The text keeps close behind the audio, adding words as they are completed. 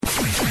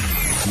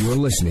You're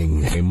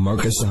listening to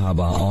Marcus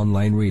Sahaba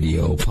Online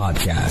Radio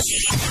Podcast.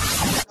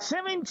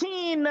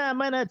 17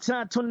 minutes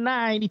to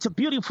 9. It's a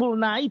beautiful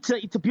night.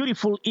 It's a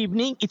beautiful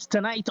evening. It's the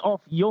night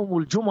of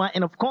Yawmul Jummah.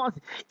 And of course,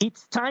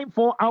 it's time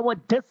for our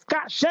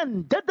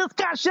discussion. The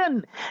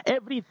discussion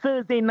every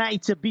Thursday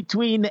night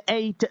between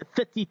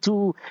 8:30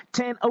 to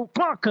 10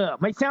 o'clock.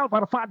 Myself,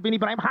 Arafat bin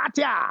Ibrahim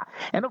Hatia.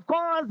 And of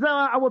course,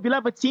 our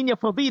beloved senior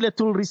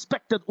Fadilatul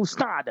respected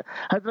Ustad,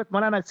 Hazrat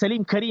Malana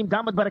Salim Kareem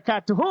Damat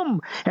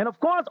Barakatuhum. And of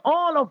course,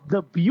 all of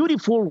the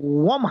beautiful,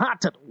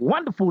 warm-hearted,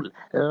 wonderful,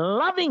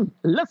 loving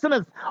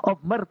listeners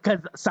of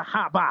Markaz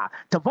Sahaba,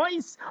 the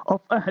voice of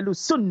Ahlus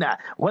Sunnah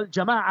wal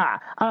Jama'ah.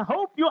 I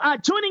hope you are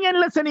tuning and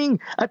listening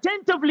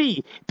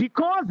attentively,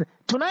 because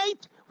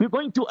tonight we're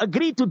going to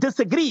agree to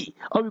disagree,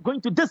 or we're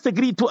going to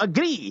disagree to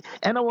agree.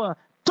 And our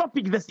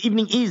topic this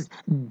evening is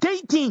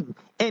dating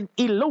and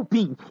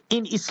eloping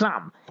in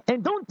Islam.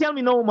 And don't tell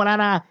me, no,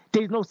 Malana,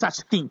 there is no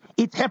such thing.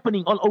 It's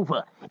happening all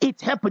over.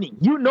 It's happening.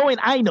 You know and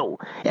I know.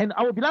 And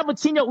our beloved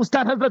senior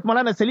Ustad Hazrat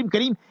Malana Salim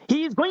Kareem,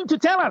 he is going to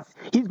tell us.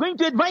 He's going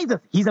to advise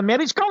us. He's a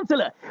marriage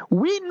counselor.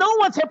 We know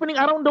what's happening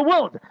around the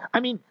world. I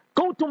mean,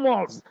 go to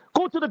malls,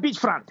 go to the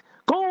beachfront.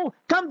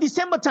 Come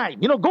December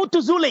time, go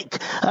to Zoo Lake,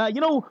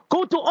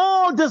 go to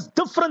all these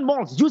different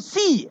malls. You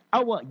see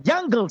our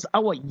young girls,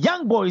 our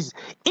young boys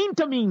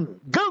intermingling,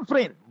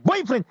 girlfriend,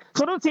 boyfriend.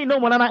 So don't say no,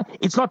 Malana,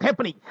 it's not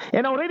happening.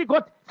 And I already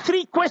got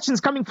 3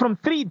 questions coming from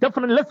 3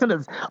 different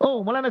listeners.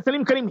 Oh, Malana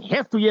Salim Kareem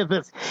has to hear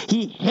this.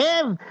 He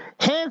has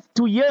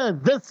to hear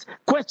this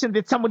question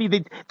that somebody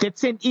that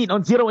sent in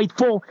on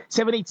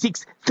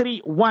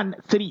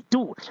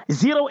 084-786-3132.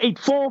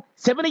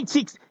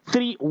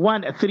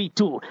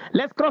 084-786-3132.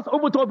 Let's cross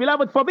over to our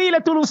beloved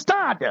Fadilatul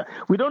Ustad.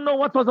 We don't know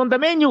what was on the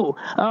menu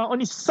on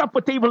his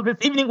supper table this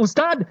evening,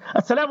 Ustad.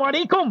 Assalamu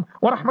alaikum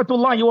wa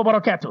rahmatullahi wa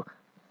barakatuh.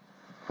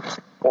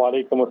 Wa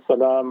alaikum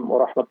assalam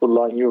wa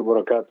rahmatullahi wa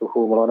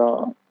barakatuhu.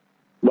 Mawlana,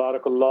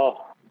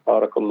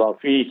 barakallah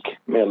feek.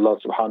 May Allah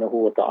subhanahu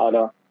wa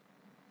ta'ala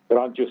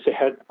grant you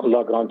sihat,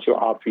 Allah grant you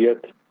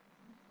afiyat,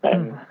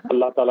 and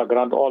Allah ta'ala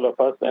grant all of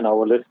us and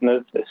our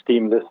listeners,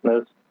 esteemed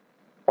listeners,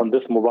 on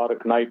this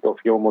Mubarak night of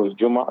Yawmul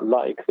Jummah,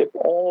 Allah accept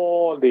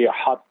all their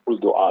heartful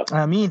du'as.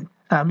 Ameen.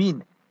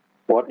 Ameen.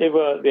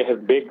 Whatever they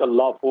have begged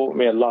Allah for,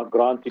 may Allah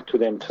grant it to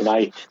them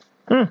tonight.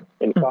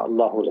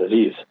 Insha'Allah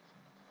al-Aziz.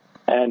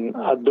 And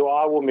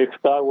dua wa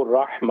miftah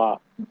rahma.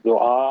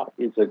 Dua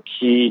is a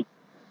key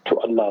to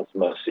Allah's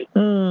mercy.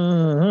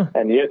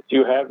 And yes,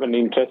 you have an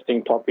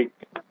interesting topic.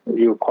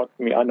 You caught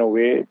me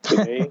unaware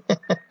today.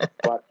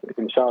 But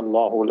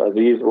Insha'Allah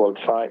al-Aziz will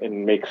try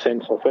and make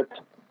sense of it.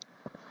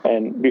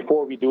 And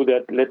before we do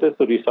that, let us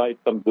recite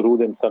some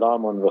durood and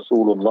salam on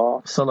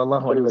Rasulullah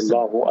sallallahu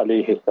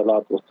alayhi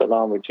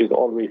wasallam, which is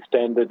always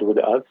standard with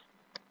us,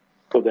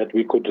 so that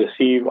we could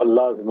receive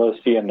Allah's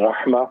mercy and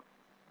rahmah,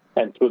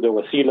 and through the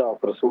wasila of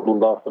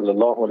Rasulullah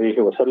sallallahu alayhi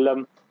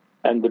wasallam,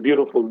 and the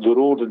beautiful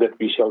durood that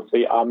we shall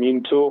say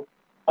Ameen to.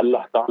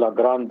 Allah Ta'ala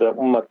grant the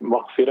ummah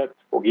maghfirat,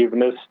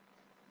 forgiveness,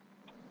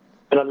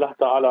 and Allah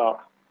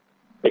Ta'ala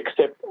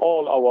accept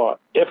all our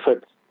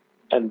efforts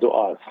and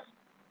du'as.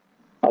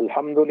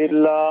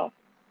 Alhamdulillah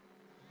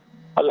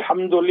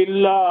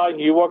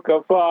wa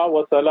kafa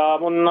wa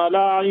salamun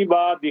ala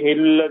ibadihi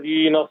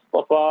alladhina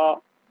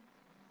istafa.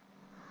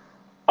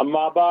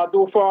 Amma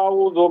ba'du,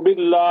 fa'udhu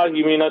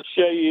billahi minash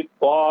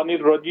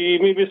shaytanir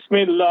rajim.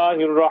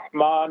 Bismillahir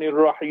rahmanir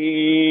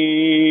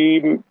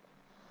rahim.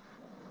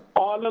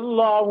 قال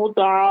الله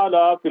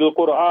تعالى في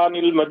القرآن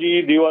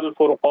المجيد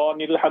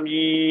والفرقان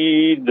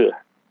الحميد: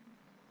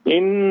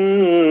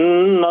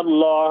 إن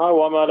الله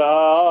وملائكته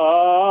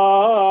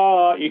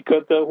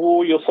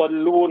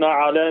يصلون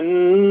على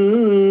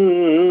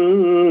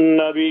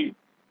النبي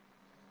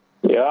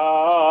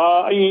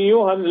يا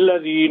أيها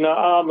الذين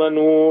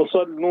آمنوا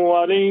صلوا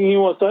عليه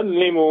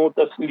وسلموا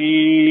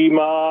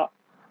تسليما.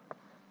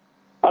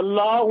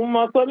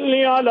 اللهم صل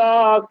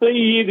على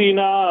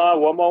سيدنا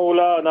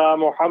ومولانا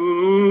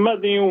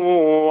محمد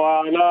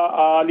وعلى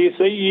آل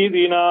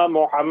سيدنا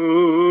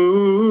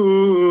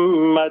محمد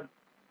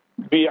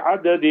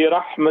بعدد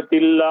رحمة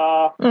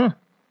الله.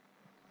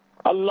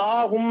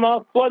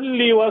 اللهم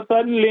صل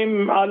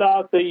وسلم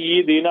على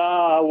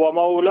سيدنا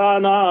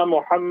ومولانا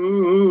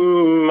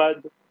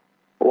محمد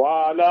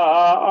وعلى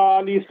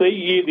آل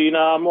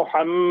سيدنا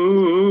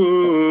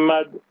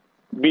محمد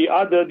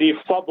بعدد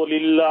فضل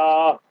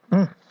الله.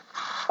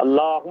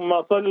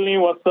 اللهم صل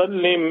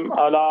وسلم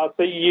على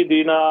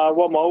سيدنا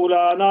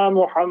ومولانا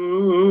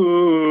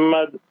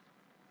محمد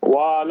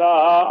وعلى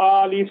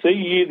آل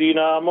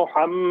سيدنا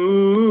محمد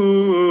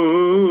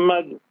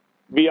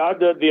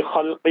بعدد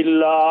خلق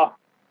الله.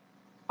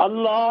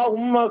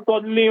 اللهم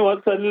صل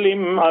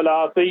وسلم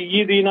على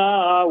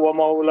سيدنا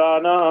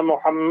ومولانا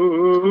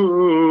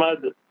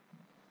محمد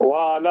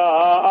وعلى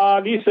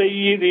آل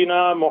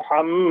سيدنا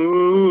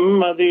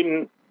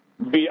محمد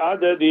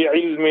بعدد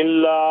علم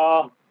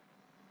الله.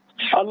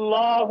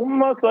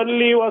 اللهم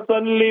صل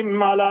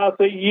وسلم على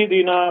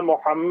سيدنا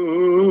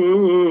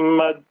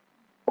محمد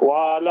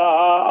وعلى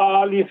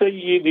آل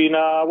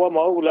سيدنا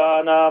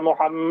ومولانا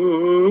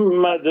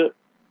محمد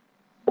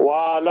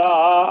وعلى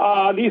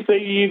آل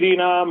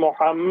سيدنا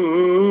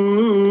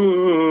محمد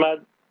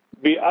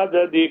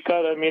بعدد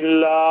كرم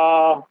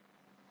الله.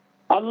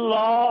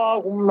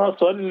 اللهم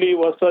صل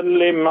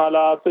وسلم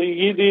على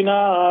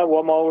سيدنا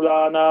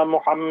ومولانا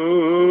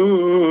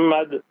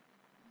محمد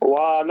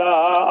وعلى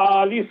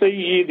آل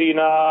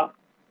سيدنا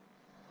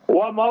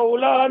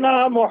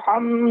ومولانا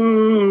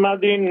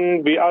محمد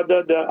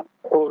بعدد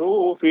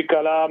حروف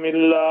كلام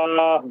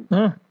الله.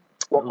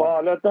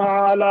 وقال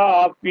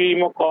تعالى في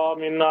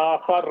مقام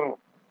آخر: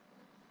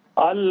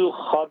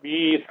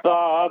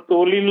 الخبيثات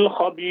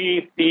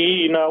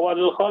للخبيثين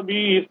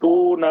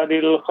والخبيثون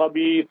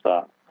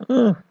للخبيثات.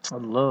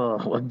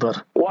 الله أكبر.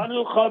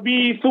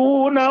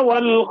 والخبيثون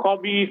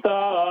والخبيثات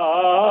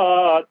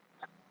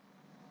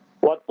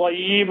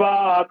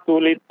والطيبات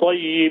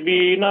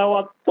للطيبين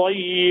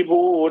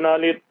والطيبون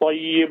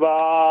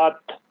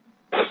للطيبات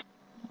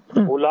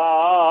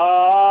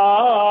أولئك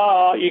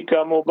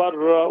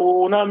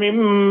مبرؤون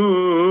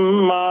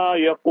مما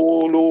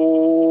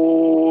يقولون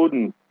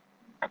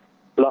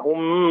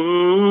لهم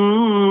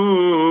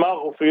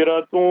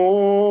مغفرة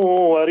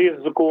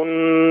ورزق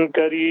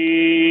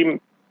كريم.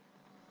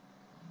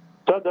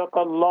 صدق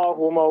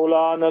الله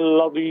مولانا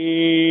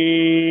العظيم.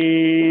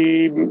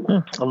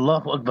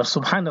 الله أكبر.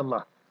 سبحان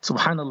الله.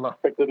 سبحان الله.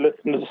 Respected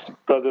listeners,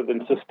 brothers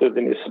and sisters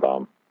in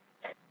Islam,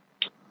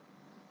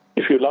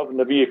 if you love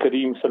Nabi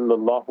Kareem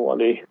sallallahu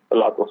alayhi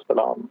wa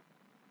sallam,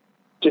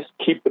 just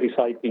keep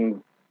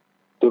reciting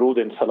durood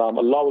and salam.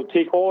 Allah will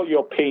take all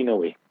your pain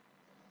away.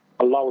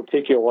 Allah will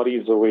take your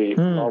worries away.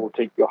 Allah will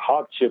take your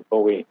hardship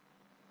away.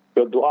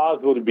 Your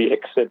du'as will be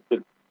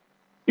accepted.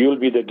 You will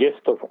be the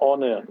guest of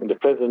honor in the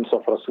presence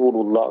of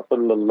Rasulullah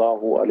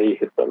sallallahu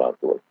alayhi wa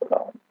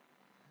sallam.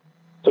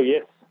 So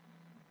yes,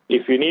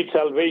 if we need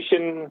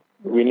salvation,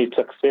 we need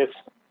success,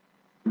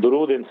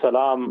 durood and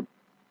salam,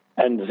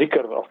 and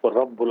zikr of the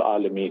Rabbul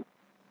Alameen.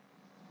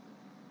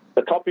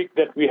 The topic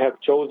that we have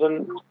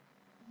chosen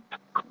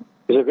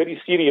is a very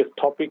serious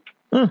topic,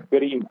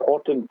 very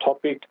important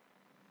topic.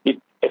 It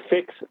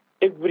affects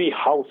every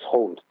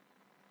household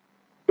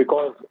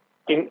because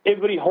in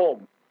every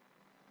home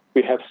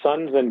we have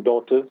sons and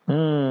daughters,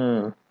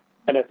 and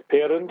as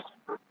parents,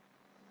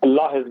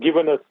 Allah has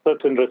given us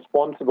certain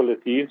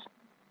responsibilities,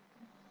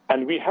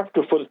 and we have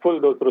to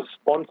fulfill those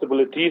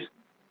responsibilities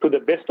to the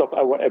best of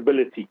our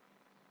ability.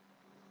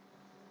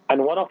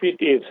 And one of it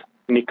is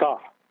nikah.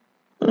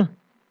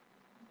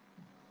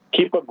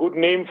 Keep a good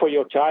name for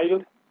your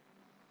child.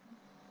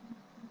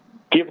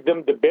 Give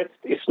them the best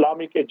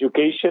Islamic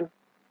education.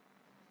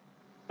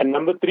 And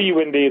number 3,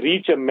 when they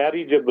reach a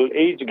marriageable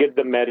age, get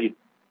them married.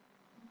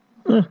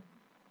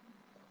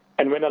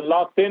 And when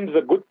Allah sends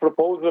a good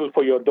proposal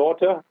for your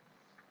daughter,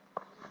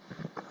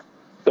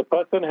 the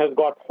person has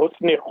got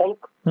husni khulq,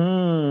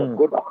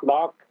 good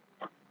akhlaq,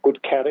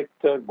 good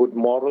character, good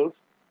morals,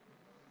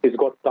 he's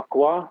got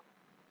taqwa,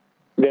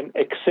 then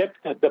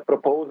accept the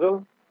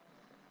proposal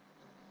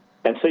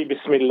and say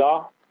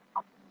Bismillah.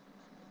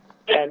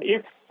 And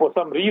if for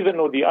some reason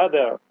or the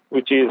other,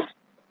 which is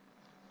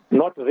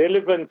not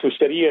relevant to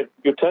Sharia,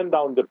 you turn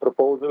down the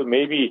proposal,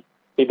 maybe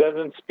he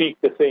doesn't speak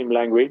the same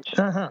language,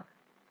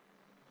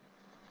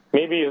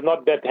 maybe he's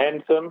not that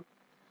handsome,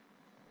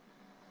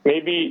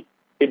 maybe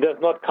he does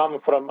not come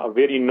from a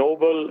very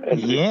noble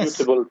and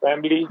reputable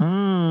family.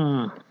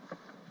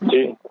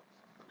 Okay.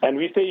 And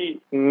we say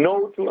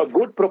no to a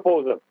good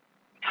proposal.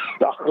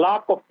 The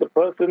akhlaq of the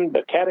person,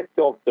 the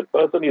character of the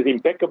person is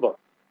impeccable.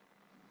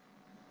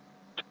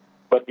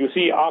 But you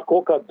see,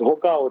 aankhon ka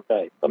dhoka hota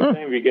hai.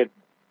 Sometimes we get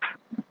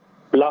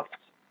bluffed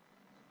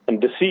and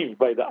deceived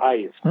by the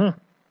eyes.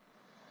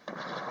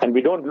 And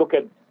we don't look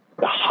at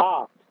the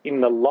heart.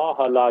 Inna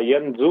Allah la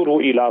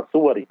yanzuru ila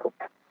suwarikum.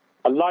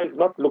 Allah is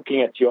not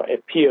looking at your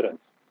appearance.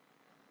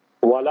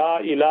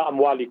 Wala ila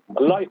amwalikum.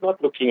 Allah is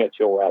not looking at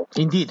your wealth.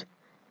 Indeed.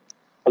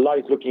 Allah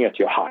is looking at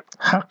your heart.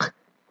 Haq.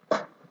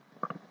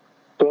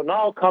 So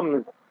now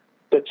comes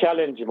the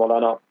challenge,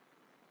 Maulana,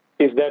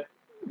 is that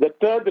the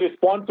third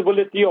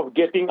responsibility of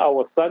getting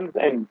our sons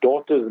and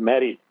daughters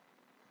married.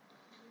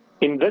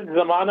 In this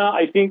zamana,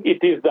 I think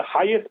it is the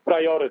highest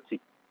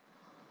priority.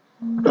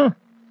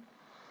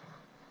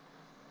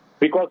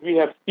 Because we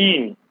have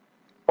seen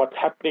what's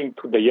happening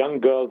to the young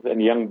girls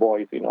and young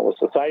boys in our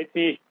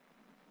society.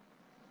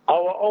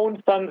 Our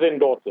own sons and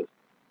daughters,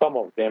 some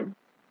of them.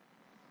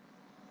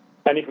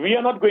 And if we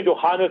are not going to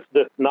harness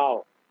this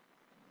now,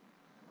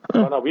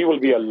 we will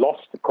be a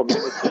lost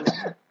community.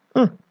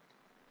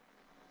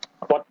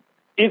 What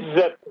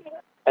izzat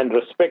and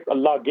respect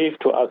Allah gave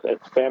to us as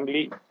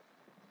family,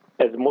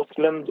 as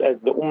Muslims, as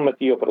the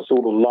ummati of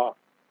Rasulullah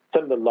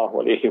sallallahu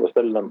alayhi wa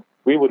sallam,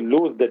 we will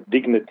lose that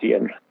dignity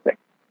and respect.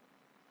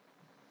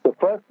 So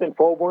first and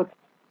foremost,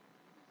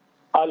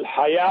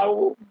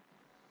 al-haya'u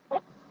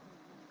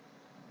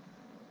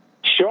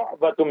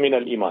shu'batun min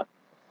al-iman.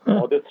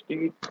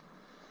 Modesty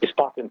is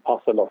part and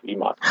parcel of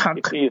iman.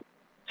 It is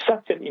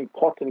such an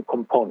important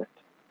component.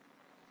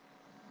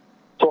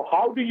 So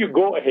how do you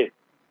go ahead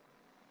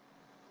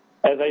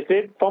As I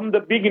said from the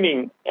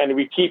beginning, and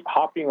we keep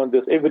harping on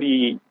this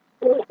every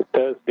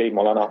Thursday,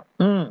 Maulana,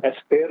 as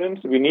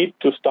parents, we need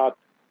to start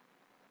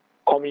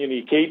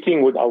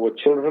communicating with our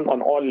children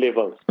on all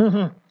levels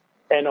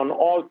and on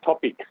all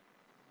topics.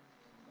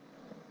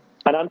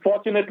 And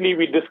unfortunately,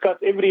 we discuss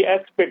every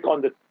aspect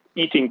on the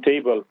eating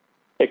table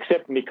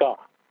except nikah.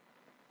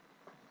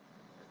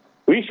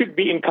 We should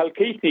be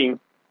inculcating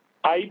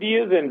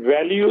ideas and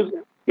values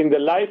in the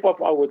life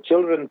of our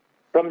children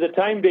from the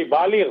time they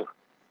baligh.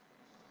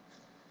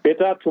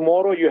 Beta,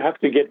 tomorrow you have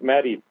to get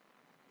married.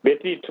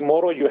 Betty,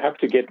 tomorrow you have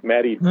to get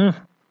married.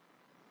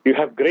 You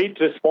have great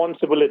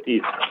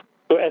responsibilities.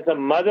 So as a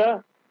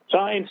mother,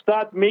 try and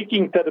start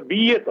making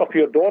tarbiyat of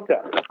your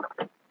daughter.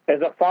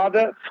 As a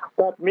father,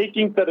 start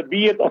making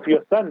tarbiyat of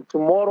your son.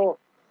 Tomorrow,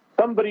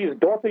 somebody's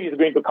daughter is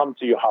going to come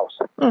to your house.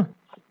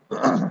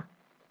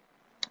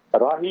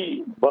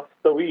 Rahi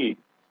Bastawi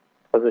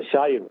was a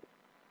shair.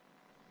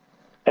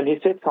 And he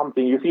said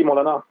something. You see,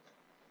 Maulana,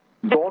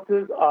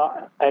 daughters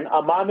are an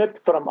amanat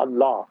from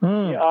Allah.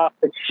 They are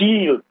a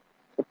shield,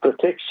 a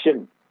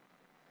protection.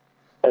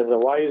 As a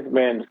wise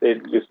man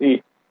said, you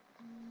see,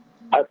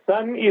 a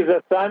son is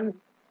a son,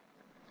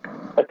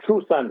 a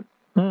true son,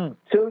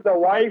 till the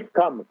wife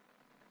comes.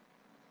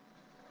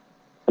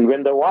 And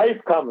when the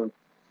wife comes,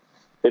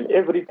 then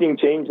everything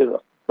changes,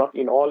 not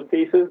in all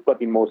cases,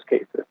 but in most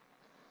cases.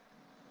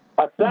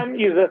 A son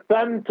is a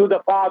son to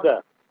the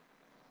father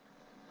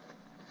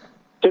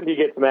till he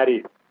gets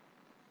married.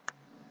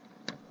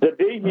 The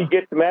day he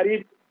gets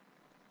married,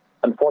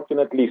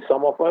 unfortunately,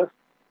 some of us,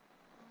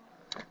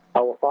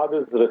 our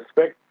father's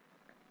respect,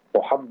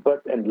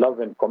 muhabbat and love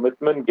and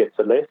commitment gets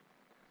less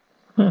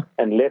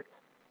and less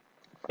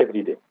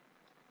every day.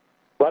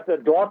 But a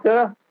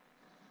daughter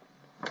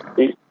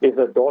is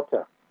a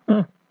daughter.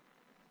 Her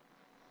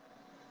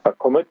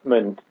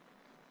commitment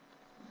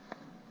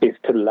is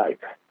to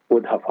life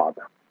with her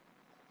father.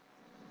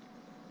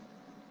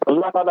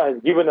 Allah Ta'ala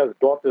has given us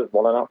daughters,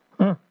 Maulana,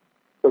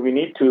 so we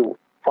need to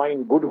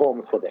find good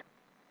homes for them.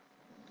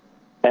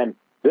 And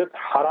this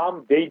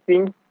haram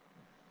dating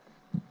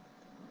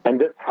and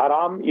this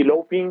haram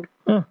eloping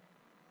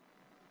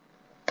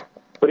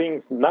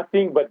brings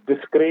nothing but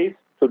disgrace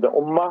to the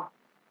ummah,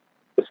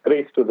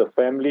 disgrace to the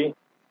family,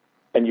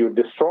 and you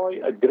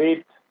destroy a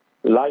great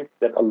life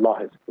that Allah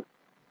has put.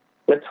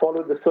 Let's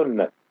follow the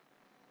sunnah.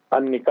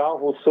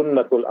 An-nikahu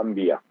sunnatul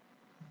anbiya.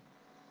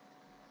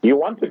 You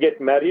want to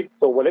get married,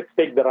 so let's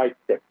take the right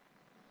step.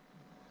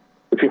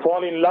 If you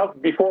fall in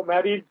love before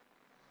marriage,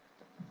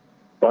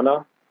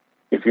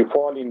 if you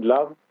fall in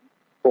love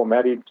before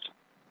marriage,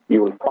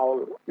 you will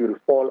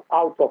fall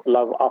out of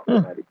love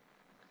after marriage.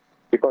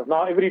 Because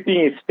now everything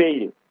is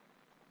stale.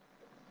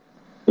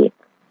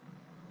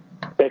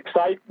 The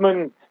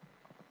excitement,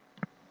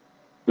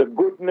 the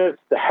goodness,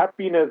 the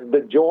happiness,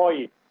 the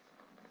joy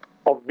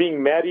of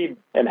being married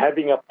and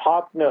having a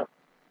partner,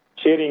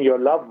 sharing your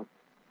love,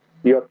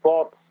 your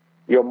thoughts,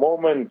 your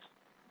moments,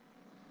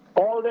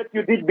 all that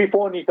you did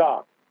before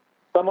nikah.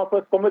 Some of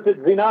us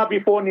committed zina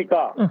before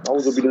nikah.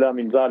 A'udhu billah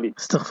min zalik.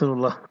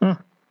 Astaghfirullah.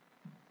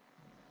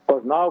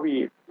 Because now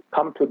we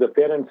come to the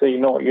parents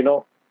and say,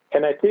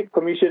 can I take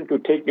permission to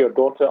take your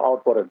daughter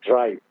out for a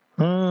drive?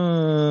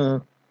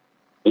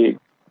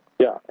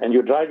 Yeah, and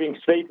you're driving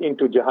straight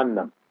into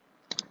Jahannam.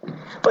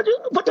 But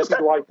That is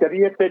why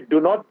Sharia said, do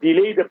not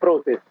delay the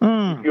process.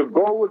 If you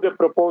go with the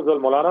proposal,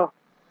 Maulana,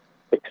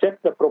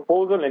 accept the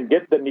proposal and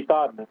get the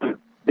nikah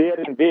there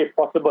and there, if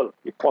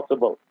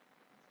possible.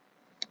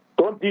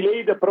 Don't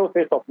delay the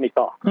process of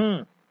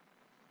nikah.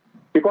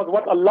 Because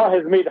what Allah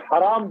has made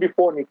haram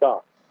before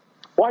nikah,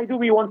 why do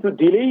we want to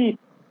delay it?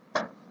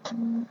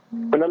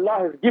 When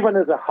Allah has given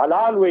us a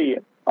halal way,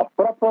 a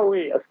proper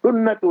way, a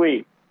sunnat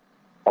way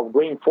of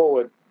going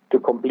forward to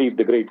complete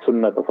the great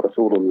sunnat of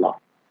Rasulullah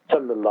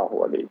sallallahu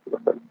alayhi wa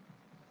sallam.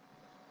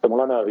 So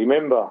Maulana,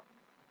 remember,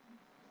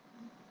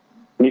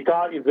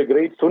 nikah is the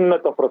great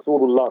sunnat of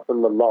Rasulullah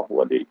sallallahu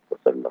alayhi wa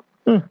sallam.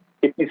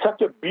 It is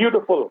such a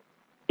beautiful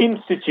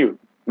institute,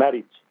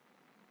 marriage.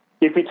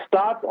 If it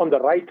starts on the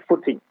right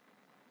footing,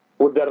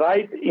 with the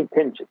right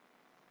intention.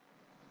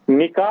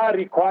 Nikah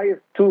requires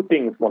two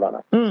things,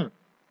 Maulana.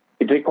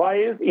 It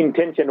requires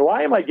intention.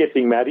 Why am I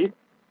getting married?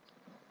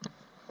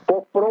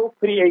 For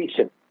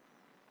procreation.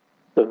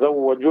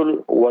 تزوجوا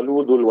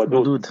الولود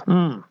الودود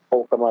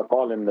أو كما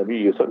قال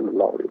النبي صلى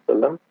الله عليه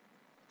وسلم,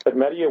 that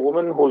marry a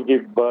woman who will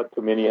give birth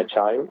to many a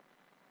child,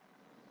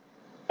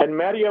 and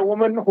marry a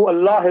woman who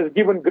Allah has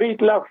given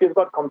great love. She's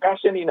got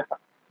compassion in her.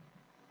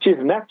 She's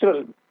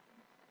natural.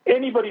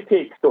 Anybody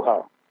takes to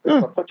her. She's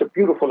got such a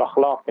beautiful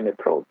akhlaq and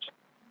approach.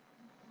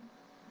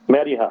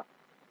 Marry her.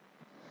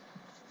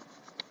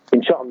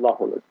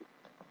 Insha'Allah.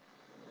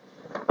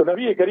 So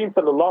Nabi Kareem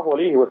sallallahu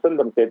alayhi wa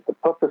sallam said the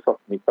purpose of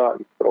nikah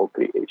is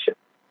procreation.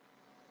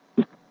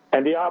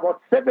 And there are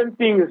about 7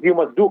 things you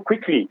must do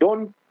quickly.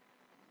 Don't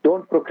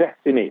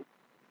procrastinate.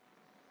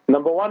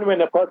 Number 1, when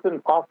a person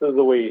passes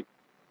away,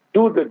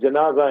 do the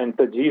janazah and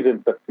tajheez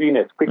and takfeen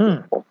as quickly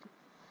as possible.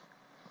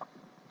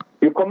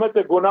 You commit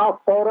a guna,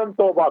 fawran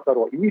tawbah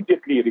karo,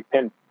 immediately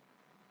repent.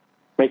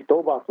 Make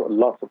tawbah to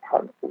Allah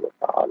subhanahu wa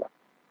ta'ala.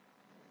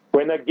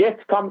 When a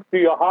guest comes to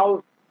your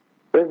house,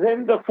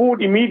 present the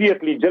food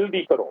immediately,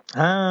 jaldi karo.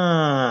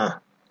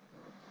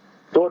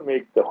 Don't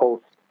make the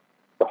host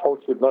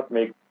should not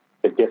make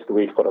the guest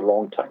wait for a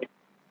long time.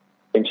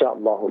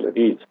 Insha'Allah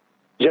al-Aziz.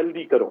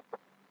 Jaldi karo.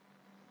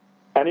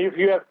 And if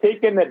you have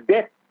taken a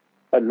debt,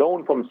 a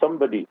loan from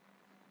somebody,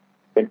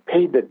 then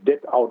pay the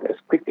debt out as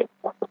quickly as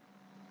possible.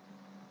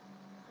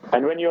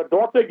 And when your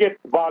daughter gets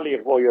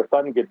baligh or your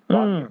son gets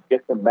baligh,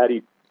 get them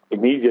married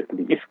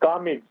immediately.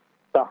 Iska mein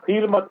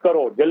takhir mat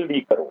karo,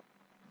 jaldi karo.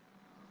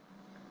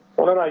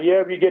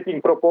 Here we're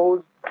getting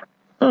proposed.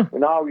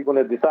 Now we're going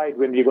to decide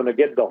when we're going to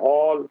get the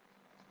hall,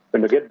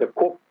 when to get the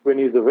cook, when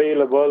he's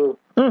available,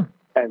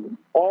 and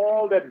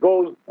all that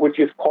goes, which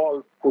is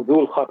called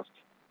fuzul kharj.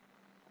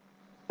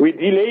 We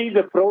delay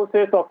the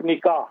process of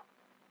nikah.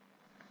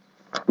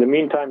 In the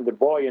meantime, the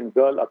boy and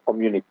girl are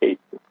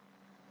communicating.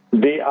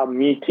 They are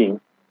meeting.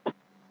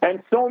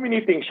 And so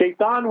many things.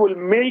 Shaitan will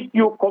make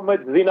you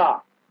commit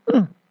zina.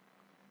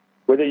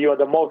 Whether you are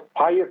the most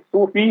pious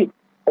Sufi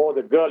or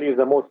the girl is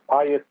the most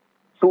pious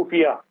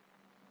Sufia.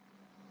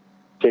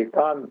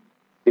 Shaitan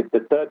is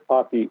the third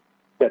party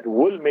that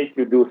will make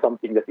you do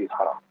something that is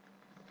haram.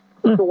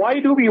 So why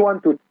do we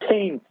want to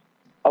taint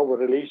our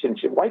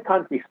relationship? Why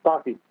can't we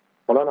start it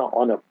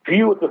on a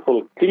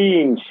beautiful,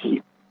 clean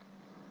sheet?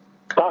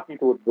 Start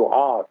it with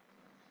dua.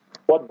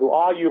 What dua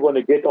are you going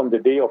to get on the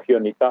day of your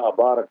nikah?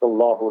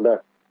 Barakallahu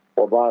lak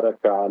wa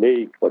baraka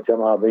alayk wa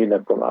jama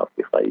bainakum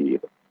fi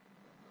khayr.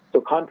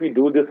 So can't we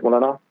do this,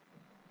 Mulana?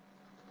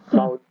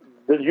 Now,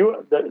 the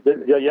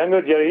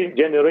younger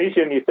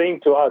generation is saying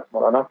to us,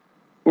 Mulana,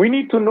 we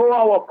need to know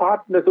our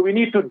partner, so we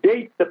need to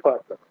date the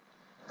person.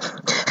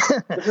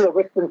 This is a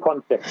Western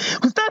concept.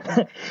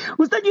 Ustad,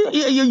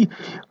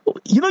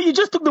 you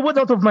just took the words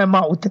out of my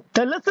mouth.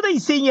 The listener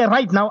is saying here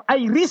right now,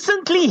 I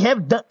recently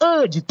have the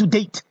urge to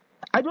date.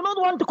 I do not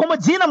want to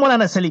commit zina,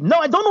 Maulana Salim. No,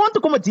 I don't want to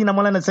commit zina,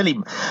 Maulana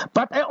Salim.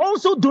 But I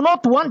also do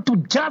not want to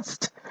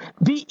just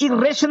be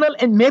irrational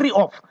and marry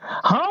off.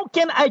 How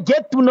can I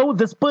get to know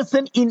this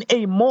person in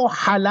a more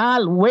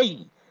halal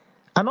way?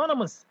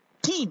 Anonymous,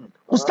 teen,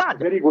 Ustad.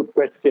 Very good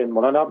question,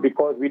 Maulana,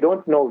 because we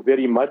don't know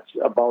very much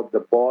about the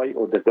boy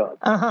or the girl.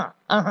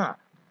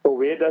 So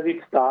where does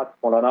it start,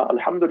 Maulana?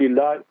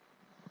 Alhamdulillah,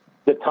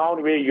 the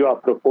town where you are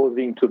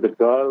proposing to the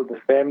girl, the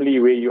family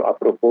where you are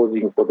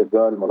proposing for the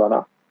girl,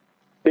 Maulana.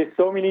 There's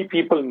so many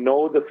people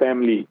know the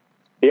family.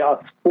 They are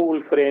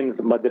school friends,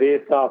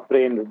 madrasa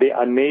friends, they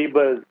are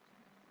neighbors.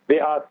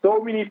 There are so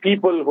many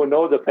people who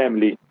know the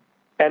family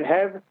and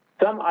have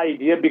some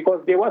idea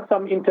because there was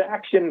some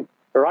interaction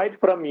right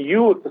from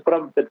youth,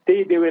 from the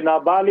day they were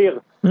nabaligh.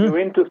 We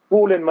went to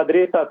school and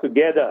madrasa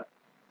together.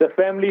 The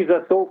families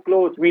are so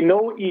close. We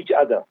know each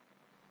other.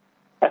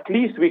 At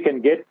least we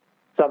can get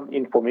some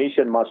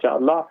information,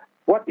 mashallah.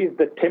 What is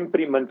the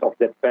temperament of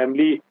that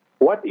family?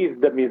 What is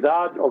the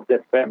mizaj of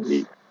that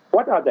family?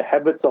 What are the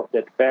habits of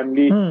that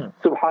family?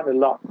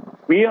 Subhanallah.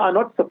 We are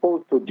not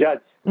supposed to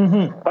judge.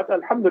 But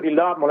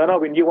alhamdulillah, Maulana,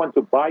 when you want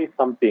to buy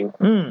something,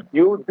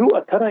 you do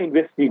a thorough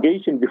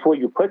investigation before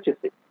you purchase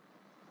it.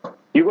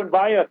 You can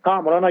buy a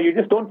car, Maulana, you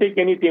just don't take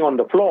anything on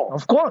the floor.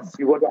 Of course.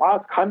 You got to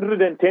ask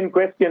 110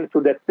 questions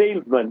to that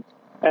salesman,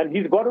 and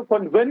he's got to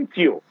convince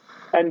you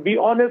and be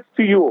honest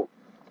to you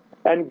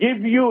and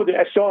give you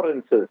the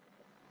assurances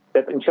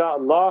that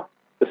inshallah,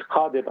 this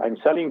car that I'm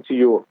selling to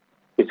you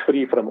is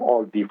free from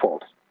all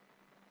defaults.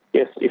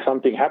 Yes, if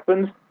something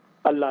happens,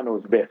 Allah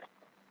knows best.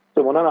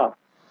 So, Maulana,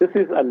 this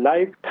is a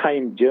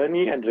lifetime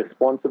journey and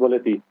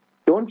responsibility.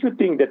 Don't you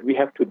think that we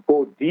have to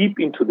go deep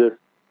into this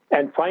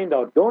and find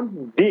out?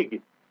 Don't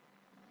dig,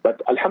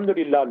 but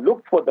alhamdulillah,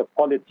 look for the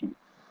quality.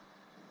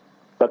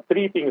 But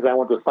three things I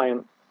want to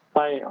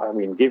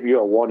give you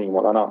a warning,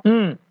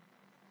 Maulana.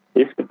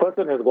 If the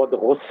person has got the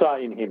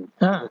ghussa in him,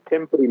 a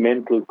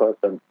temperamental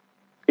person,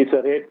 it's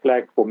a red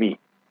flag for me.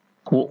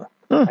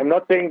 I'm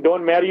not saying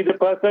don't marry the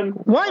person.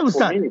 Why,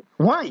 Ustad?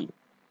 Why?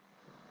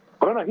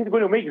 Maulana, he's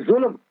going to make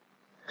zulm.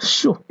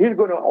 Sure. He's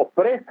going to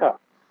oppress her.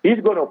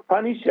 He's going to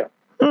punish her.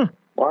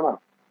 Maulana,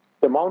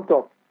 the amount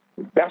of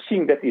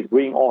bashing that is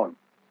going on.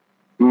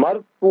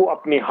 Mard ko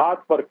apne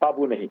haath par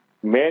kabu nahi.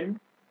 Men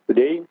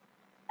today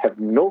have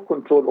no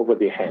control over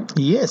their hands.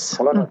 Yes.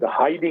 Maulana, the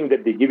hiding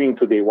that they're giving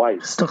to their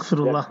wives,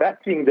 the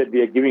bashing that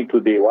they're giving to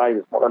their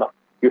wives, Maulana,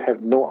 you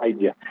have no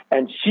idea.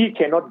 And she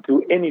cannot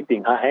do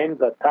anything. Her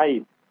hands are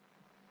tied.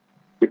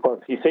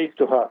 Because he says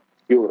to her,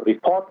 you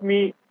report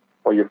me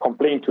or you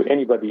complain to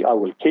anybody, I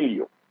will kill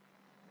you.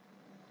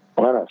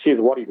 Maulana, she's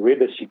worried. Where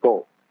does she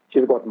go?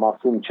 She's got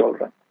masoom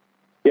children.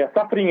 They are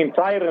suffering in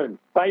silence,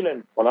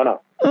 Maulana.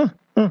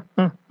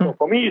 So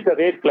for me, it's a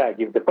red flag.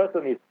 If the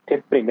person is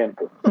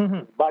temperamental,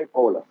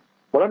 bipolar.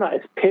 Maulana,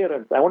 as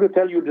parents, I want to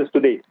tell you this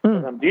today,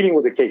 because I'm dealing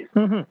with a case.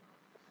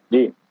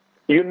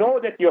 You know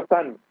that your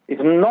son is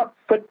not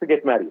fit to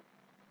get married.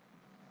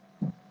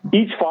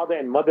 Each father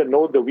and mother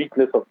know the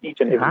weakness of each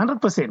and every.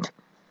 100%.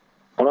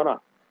 Maulana,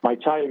 my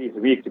child is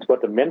weak. He's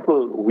got a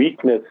mental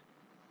weakness.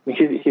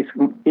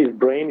 His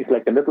brain is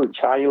like a little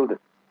child.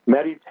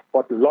 married,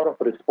 got a lot of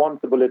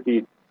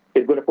responsibilities.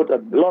 It's going to put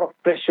a lot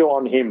of pressure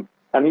on him,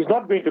 and he's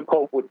not going to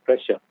cope with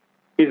pressure.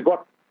 He's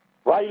got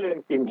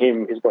violence in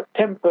him. He's got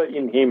temper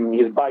in him.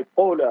 He's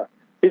bipolar.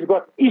 He's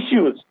got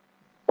issues,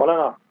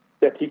 Maulana,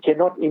 that he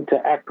cannot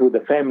interact with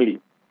the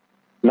family.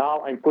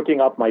 Now I'm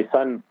putting up my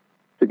son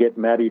to get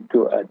married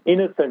to an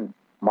innocent,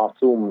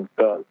 masoom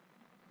girl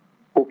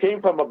who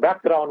came from a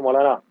background,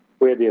 Maulana,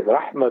 where there's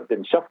rahmat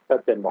and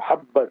shafqat and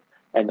muhabbat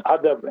and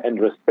adab and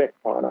respect,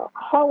 Maulana.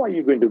 How are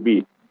you going to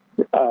be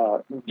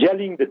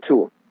gelling the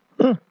two?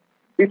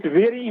 It's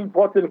very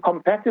important,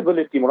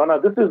 compatibility,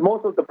 Maulana. This is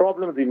most of the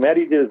problems in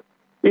marriages,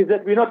 is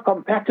that we're not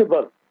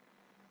compatible.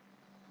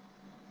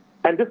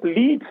 And this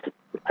leads,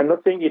 I'm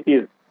not saying it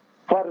is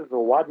farz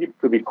or wajib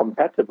to be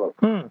compatible,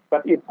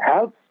 but it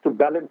helps to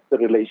balance the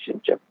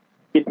relationship.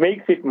 It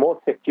makes it more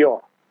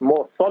secure,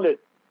 more solid,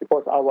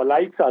 because our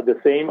likes are the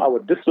same, our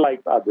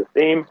dislikes are the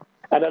same,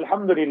 and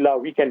alhamdulillah,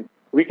 we can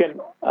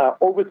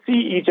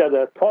oversee each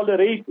other,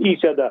 tolerate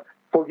each other,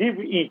 forgive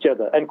each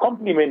other, and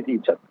compliment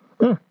each other.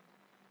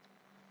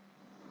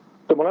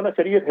 So Maulana,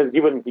 Shariat has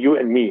given you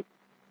and me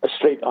a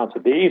straight answer.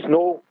 There is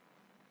no,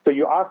 so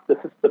you ask the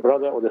sister,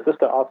 brother, or the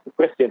sister asks the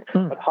question,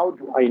 but how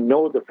do I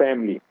know the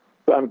family?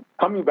 So I'm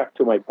coming back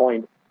to my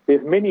point.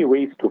 There's many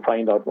ways to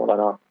find out,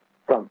 Maulana,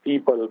 from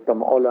people,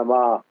 from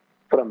ulama,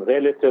 from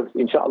relatives,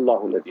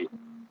 insha'Allah.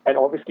 And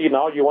obviously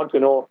now you want to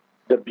know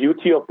the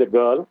beauty of the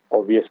girl,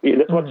 obviously.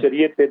 That's what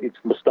Shariat said, it's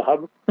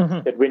mustahab,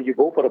 that when you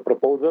go for a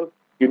proposal,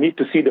 you need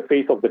to see the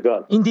face of the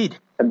girl. Indeed.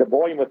 And the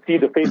boy must see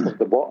the face of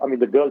the boy. I mean,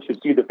 the girl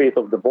should see the face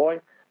of the boy,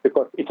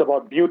 because it's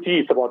about beauty,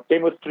 it's about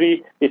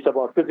chemistry, it's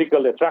about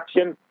physical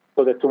attraction,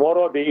 so that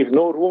tomorrow there is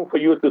no room for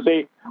you to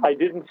say, I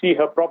didn't see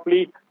her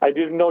properly, I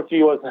didn't know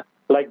she was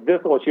like this,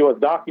 or she was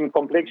dark in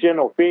complexion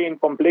or fair in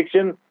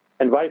complexion,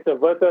 and vice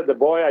versa. The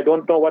boy, I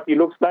don't know what he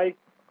looks like.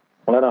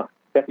 No.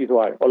 That is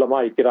why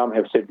ulama kiram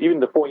have said,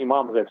 even the four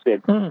imams have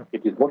said,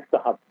 it is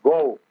mustahab,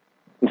 go.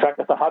 In fact,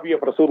 a sahabi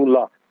of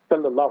Rasulullah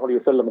sallallahu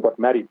alayhi wa sallam got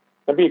married.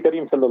 Nabi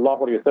Kareem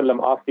sallallahu alayhi wa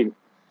sallam asked him,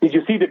 did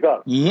you see the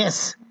girl?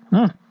 Yes.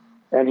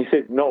 And he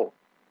said, no.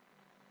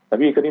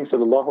 Nabi Kareem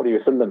sallallahu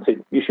alayhi wa sallam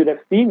said, you should have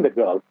seen the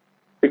girl,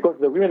 because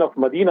the women of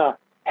Medina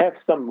have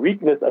some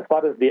weakness as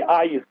far as the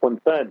eye is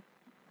concerned.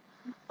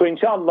 So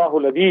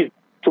insha'Allah,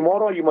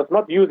 tomorrow you must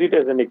not use it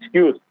as an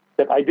excuse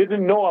that I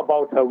didn't know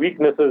about her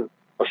weaknesses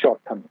or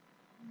shortcomings.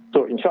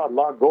 So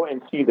inshallah, go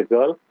and see the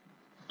girl.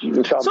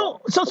 Inshallah,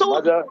 so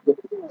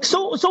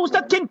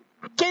Ustad,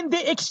 can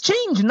they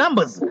exchange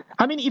numbers?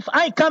 I mean, if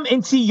I come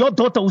and see your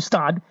daughter,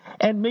 Ustad,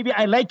 and maybe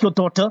I like your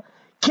daughter,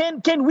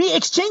 can we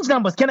exchange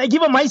numbers? Can I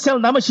give her my cell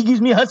number? She gives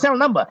me her cell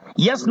number.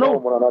 Yes, no. No,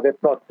 Maulana,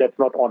 that's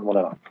not on,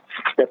 Maulana.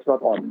 That's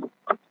not on.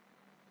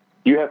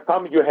 You have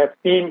come, you have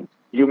seen,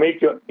 you make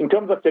your, in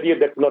terms of Sharia,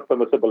 that's not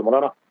permissible,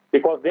 Maulana,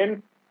 because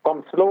then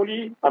come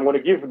slowly, I'm going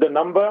to give the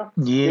number.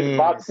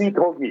 Yes.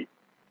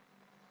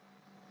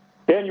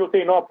 Then you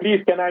say, no,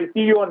 please, can I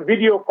see you on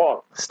video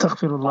call?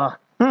 Astaghfirullah.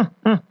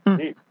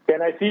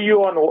 Can I see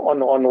you on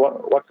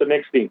what's the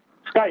next thing?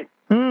 Skype.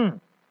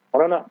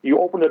 Maulana, you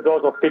open the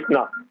doors of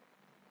fitna.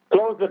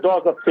 Close the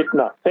doors of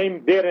fitna.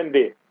 Same there and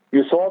there.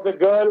 You saw the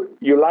girl,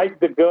 you like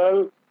the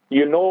girl,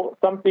 you know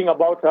something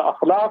about her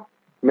akhlaq,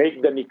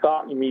 make the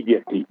nikah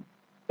immediately.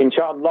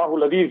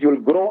 Insha'Allah,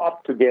 you'll grow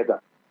up together.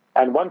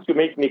 And once you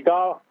make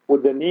nikah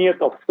with the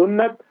niyat of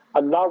sunnat,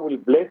 Allah will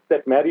bless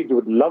that marriage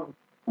with love,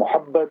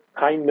 muhabbat,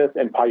 kindness,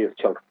 and pious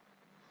children.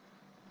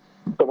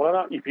 So,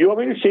 Maulana, if you are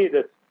going to say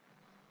this,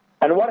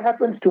 and what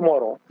happens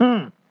tomorrow?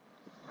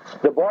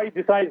 The boy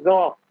decides,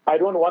 no, I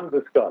don't want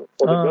this girl.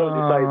 Or the girl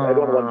decides, I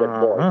don't want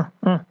that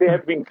boy. They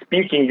have been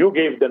speaking, you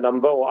gave the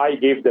number, or I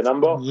gave the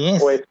number,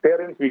 or as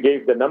parents, we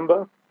gave the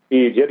number.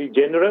 He is very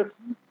generous,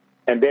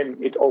 and then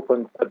it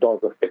opens the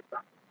doors of fitna.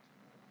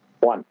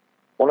 One.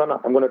 Maulana,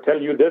 I'm going to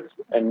tell you this,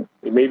 and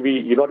maybe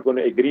you're not going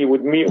to agree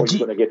with me, or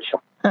you're going to get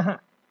shocked.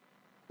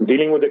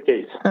 Dealing with the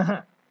case.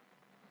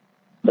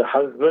 The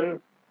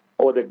husband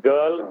or the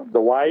girl,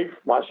 the wife,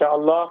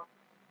 mashallah,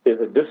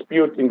 there's a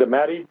dispute in the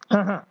marriage,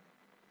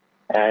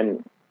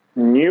 and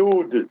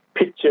nude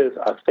pictures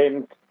are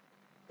sent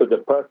to the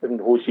person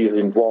who she is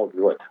involved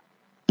with.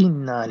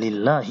 Inna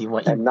lillahi wa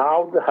inna. And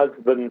now the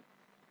husband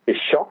is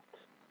shocked.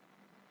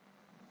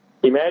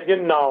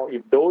 Imagine now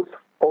if those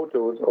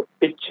photos or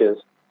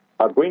pictures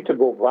are going to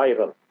go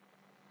viral,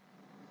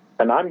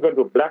 and I'm going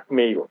to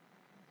blackmail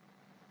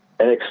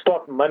and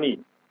extort money.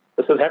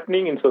 This is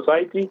happening in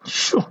society.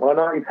 Sure.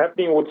 It's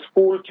happening with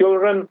school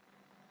children,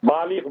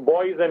 baligh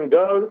boys and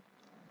girls.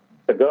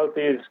 The girl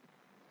says,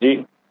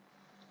 gee,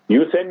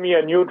 you send me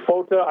a nude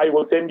photo, I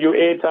will send you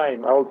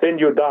airtime, I will send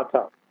you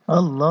data.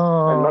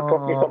 Allah. I'm not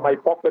talking from my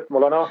pocket,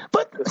 Maulana.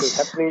 But this is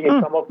happening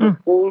in some of the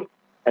schools,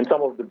 and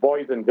some of the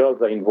boys and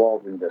girls are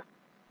involved in this.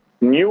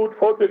 Nude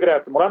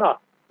photographs, Maulana.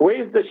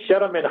 Where is the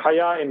sharam and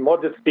haya and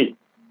modesty?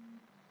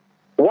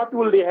 What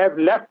will they have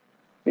left,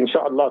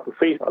 inshallah, to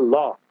face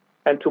Allah?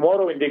 And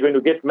tomorrow when they're going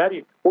to get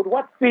married, with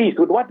what face,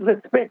 with what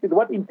respect, with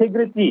what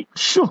integrity?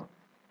 Sure.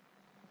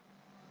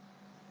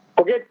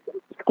 Forget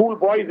school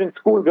boys and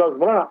school girls,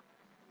 Maulana.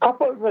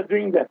 Couples are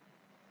doing that.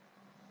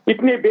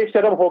 इतने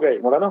बेशरम हो गए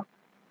मौलाना.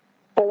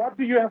 For what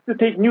do you have to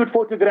take nude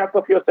photographs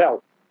of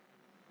yourself?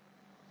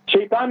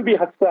 Shaitan bhi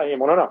hasta hai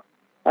maulanā.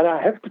 And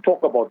I have to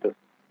talk about this.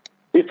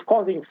 It's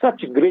causing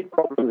such great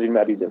problems in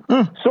marriages.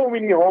 So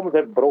many homes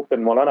have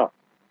broken, Maulana.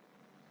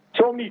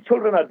 So many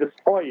children are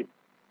destroyed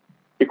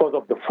because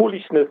of the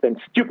foolishness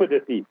and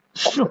stupidity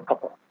of the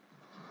couple.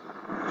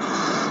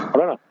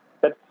 Maulana,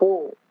 that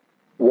 4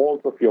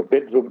 walls of your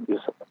bedroom is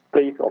a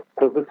place of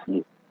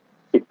privacy.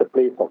 It's a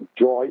place of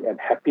joy and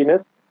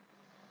happiness,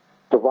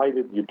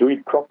 provided you do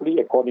it properly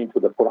according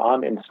to the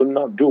Quran and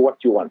Sunnah. Do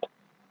what you want.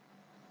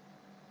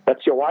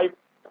 That's your wife.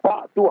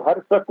 Come to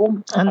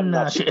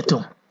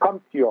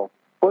your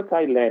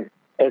fertile land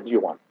as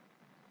you want.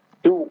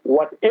 Do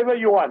whatever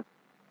you want.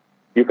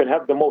 You can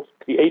have the most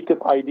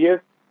creative ideas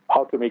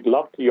how to make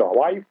love to your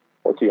wife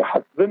or to your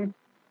husband.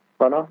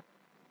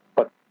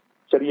 But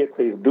Sharia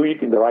says do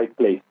it in the right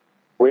place,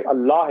 where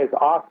Allah has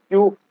asked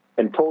you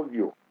and told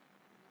you.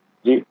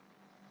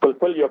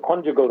 Fulfill your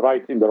conjugal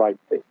rights in the right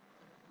place.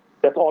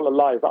 That's all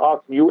Allah has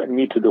asked you and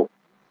me to do.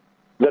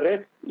 The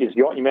rest is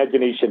your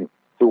imagination.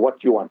 Do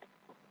what you want.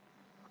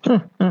 So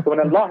when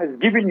Allah has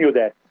given you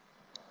that,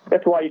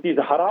 that's why it is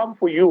haram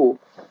for you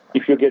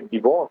if you get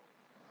divorced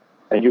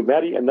and you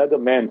marry another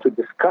man to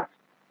discuss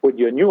with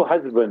your new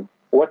husband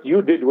what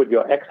you did with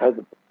your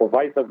ex-husband or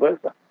vice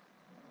versa.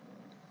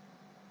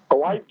 A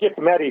wife gets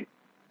married,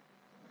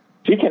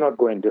 she cannot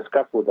go and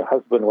discuss with her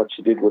husband what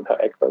she did with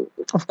her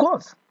ex-husband. Of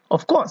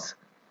course.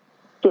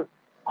 So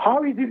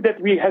how is it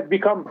that we have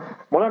become,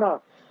 Maulana,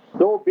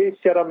 so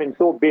besharam and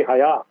so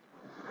behaya?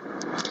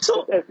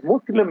 So as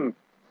Muslim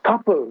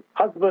couple,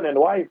 husband and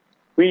wife,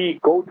 we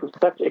go to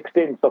such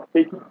extents of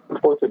taking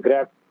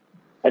photographs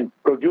and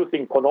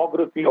producing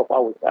pornography of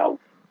ourselves.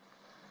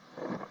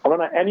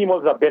 Maulana,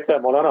 animals are better,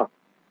 Maulana.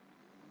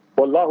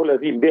 Wallahu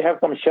Azim, they have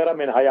some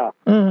sharam and haya.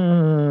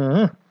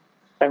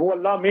 And who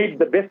Allah made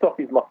the best of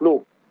his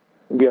makhluk.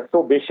 We are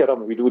so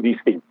besharam, we do these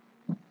things.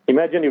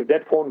 Imagine if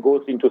that phone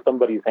goes into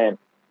somebody's hand.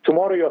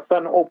 Tomorrow your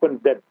son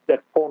opens that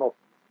phone of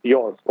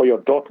yours, or your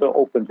daughter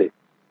opens it.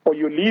 Or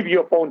you leave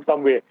your phone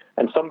somewhere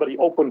and somebody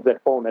opens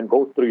that phone and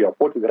goes through your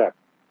photograph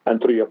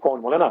and through your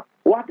phone. Maulana,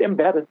 what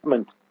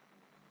embarrassment.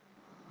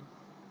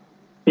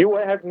 You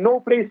have no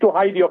place to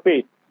hide your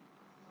face.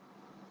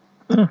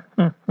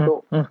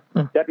 So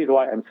that is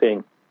why I'm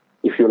saying,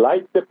 if you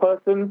like the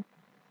person,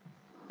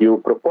 you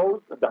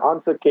propose, the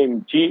answer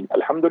came,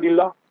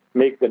 alhamdulillah,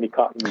 make the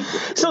nikah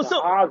immediately. So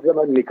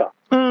nikah.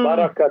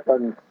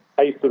 Barakatan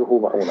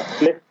aysruhu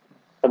ma'una.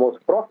 The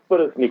most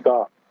prosperous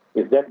nikah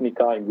is that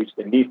nikah in which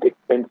the least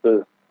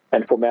expenses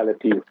and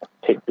formalities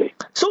take place.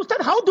 So,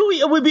 Ustad, how do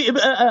we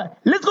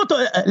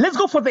let's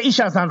go for the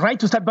Isha Azan,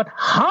 right, Ustad? But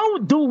how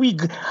do we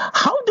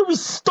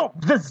stop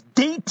this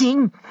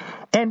dating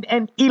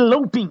and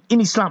eloping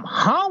in Islam?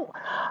 How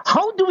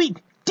do we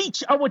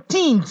teach our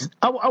teens,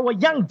 our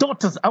young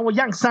daughters, our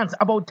young sons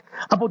about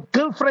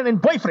girlfriend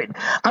and boyfriend?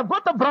 I've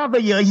got a brother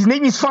here, his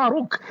name is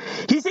Farouk.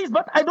 He says,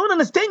 but I don't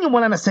understand you,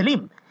 Maulana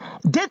Salim.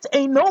 That's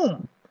a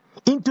norm.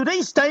 In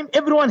today's time,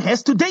 everyone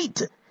has to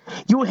date.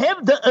 You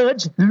have the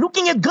urge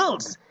looking at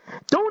girls.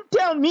 Don't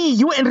tell me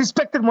you and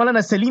respected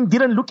Maulana Salim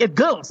didn't look at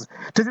girls.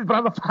 This is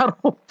Brother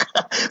Farouk.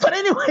 But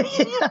anyway,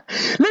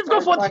 let's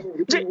go for...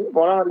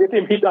 Maulana, let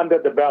him hit under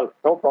the belt.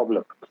 No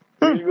problem.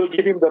 We'll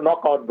give him the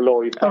knockout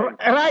blow.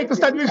 Right,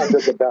 Ustad.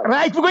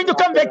 Right, we're going to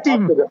come back to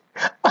him.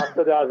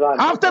 After the Azan.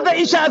 After the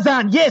Isha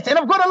Azan, yes. And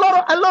I've got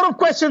a lot of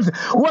questions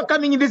who are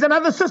coming in. There's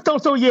another sister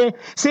also here,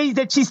 says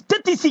that she's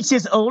 36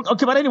 years old.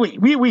 Okay, but anyway,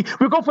 we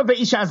go for the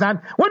Isha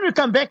Azan. When we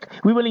come back,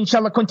 we will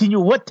inshallah continue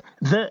with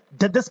the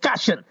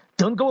discussion.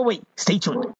 Don't go away. Stay tuned.